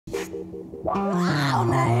All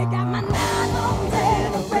night, got my 9 holes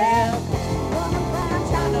and a red. Running around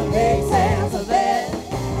trying to make sense of it.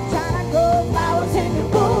 Trying to grow flowers in your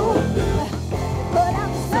pool. Put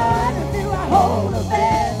out the sun and do a hole of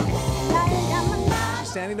it. Now you got my 9. She's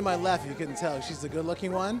standing to my left, you couldn't tell. She's the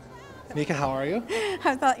good-looking one. Nikka, how are you?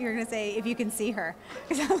 I thought you were going to say, if you can see her.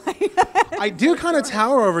 I do kind of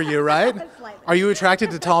tower over you, right? Are you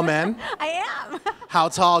attracted to tall men? I am. How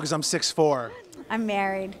tall? Because I'm 6'4". I'm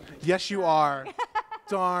married. Yes, you are.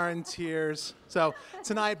 Darn tears. So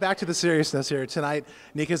tonight, back to the seriousness here. Tonight,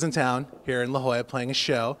 Nikka's in town here in La Jolla playing a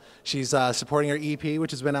show. She's supporting her EP,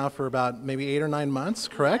 which has been out for about maybe 8 or 9 months,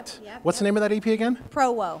 correct? Yep, What's the name of that EP again?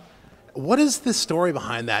 Pro Woe. What is the story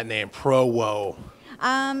behind that name, Pro Woe?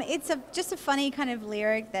 It's just a funny kind of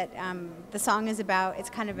lyric that the song is about. It's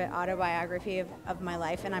kind of an autobiography of my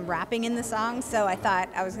life, and I'm rapping in the song, so I thought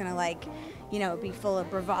I was gonna be full of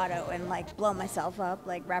bravado and like blow myself up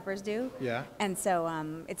like rappers do. Yeah. And so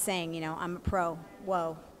it's saying, I'm a pro.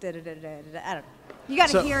 Whoa. Da, da, da, da, da, da. I don't know. You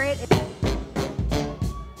gotta hear it.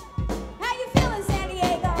 How you feeling, San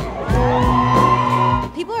Diego?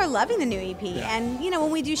 People are loving the new EP, and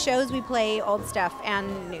when we do shows, we play old stuff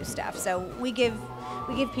and new stuff. So we give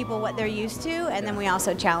people what they're used to, and then we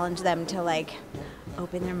also challenge them to like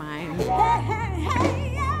open their mind. Hey, hey,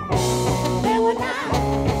 hey, yeah. Then when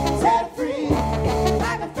I set free,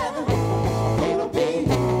 like a feather, it'll be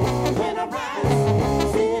when I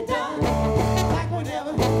rise, see it done, like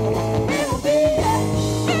whatever, it'll be,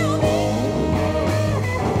 it'll be.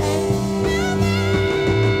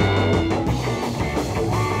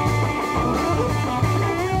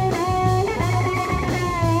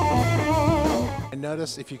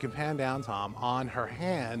 Notice, if you can pan down, Tom, on her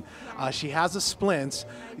hand, she has a splint.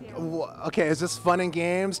 Okay, is this fun and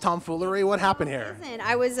games, tomfoolery? What happened here? Listen,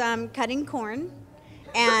 I was cutting corn,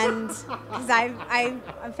 and because I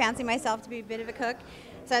fancy myself to be a bit of a cook,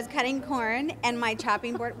 so I was cutting corn, and my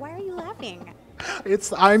chopping board. Why are you laughing?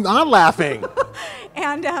 I'm not laughing.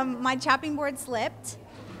 And my chopping board slipped,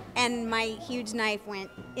 and my huge knife went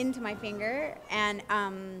into my finger, and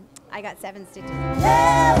I got 7 stitches. There's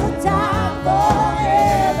a time for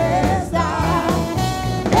every star.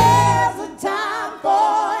 There's a time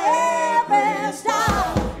for every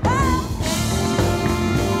star.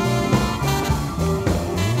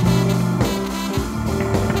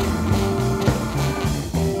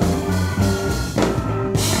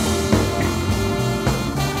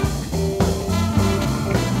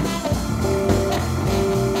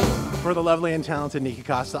 For the lovely and talented Nikka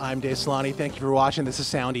Costa, I'm Daye Salani. Thank you for watching. This is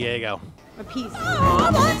Sound Diego. A piece.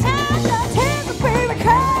 All the time, the tears are baby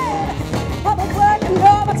cry. I've been working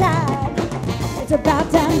overtime. It's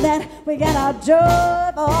about time that we get our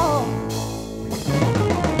job on.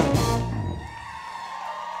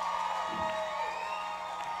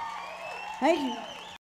 Thank you.